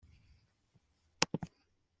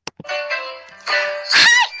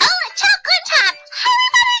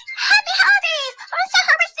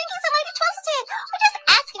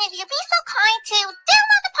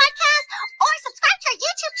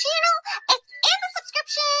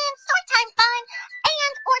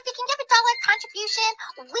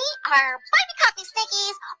information, we are Buy Me Coffee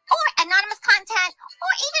Stickies or anonymous content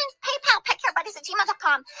or even PayPal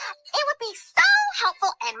petcarebuddies@gmail.com. It would be so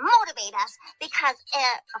helpful and motivate us because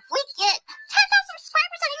if we get 10,000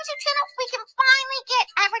 subscribers on the YouTube channel, we can finally get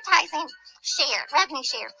advertising share, revenue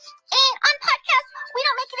share. And on podcasts, we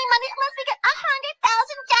don't make any money unless we get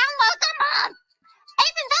 100,000 downloads a month.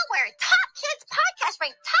 Even though we're top kids podcast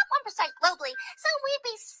ranked top 1% globally, so we'd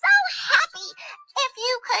be so happy if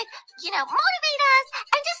you could, motivate us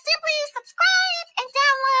and just simply subscribe and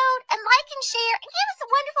download and like and share and give us a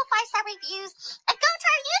wonderful 5-star reviews and go to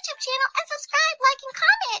our YouTube channel and subscribe, like, and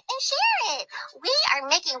comment and share it. We are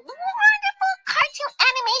making wonderful cartoon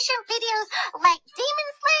animation videos like Demon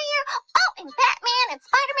Slayer, and Batman and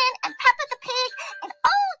Spider-Man and Peppa the Pig and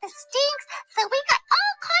the Stinks. So we got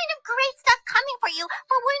all kind of great stuff coming for you,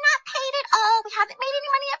 but we're not paid at all. We haven't made any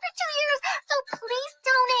money after 2 years, so please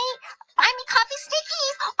donate, buy me coffee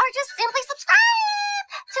stickies, or just simply subscribe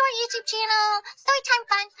to our YouTube channel, Storytime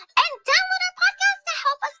Fun, and download our podcast to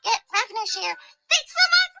help us get revenue share. Thanks so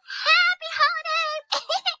much.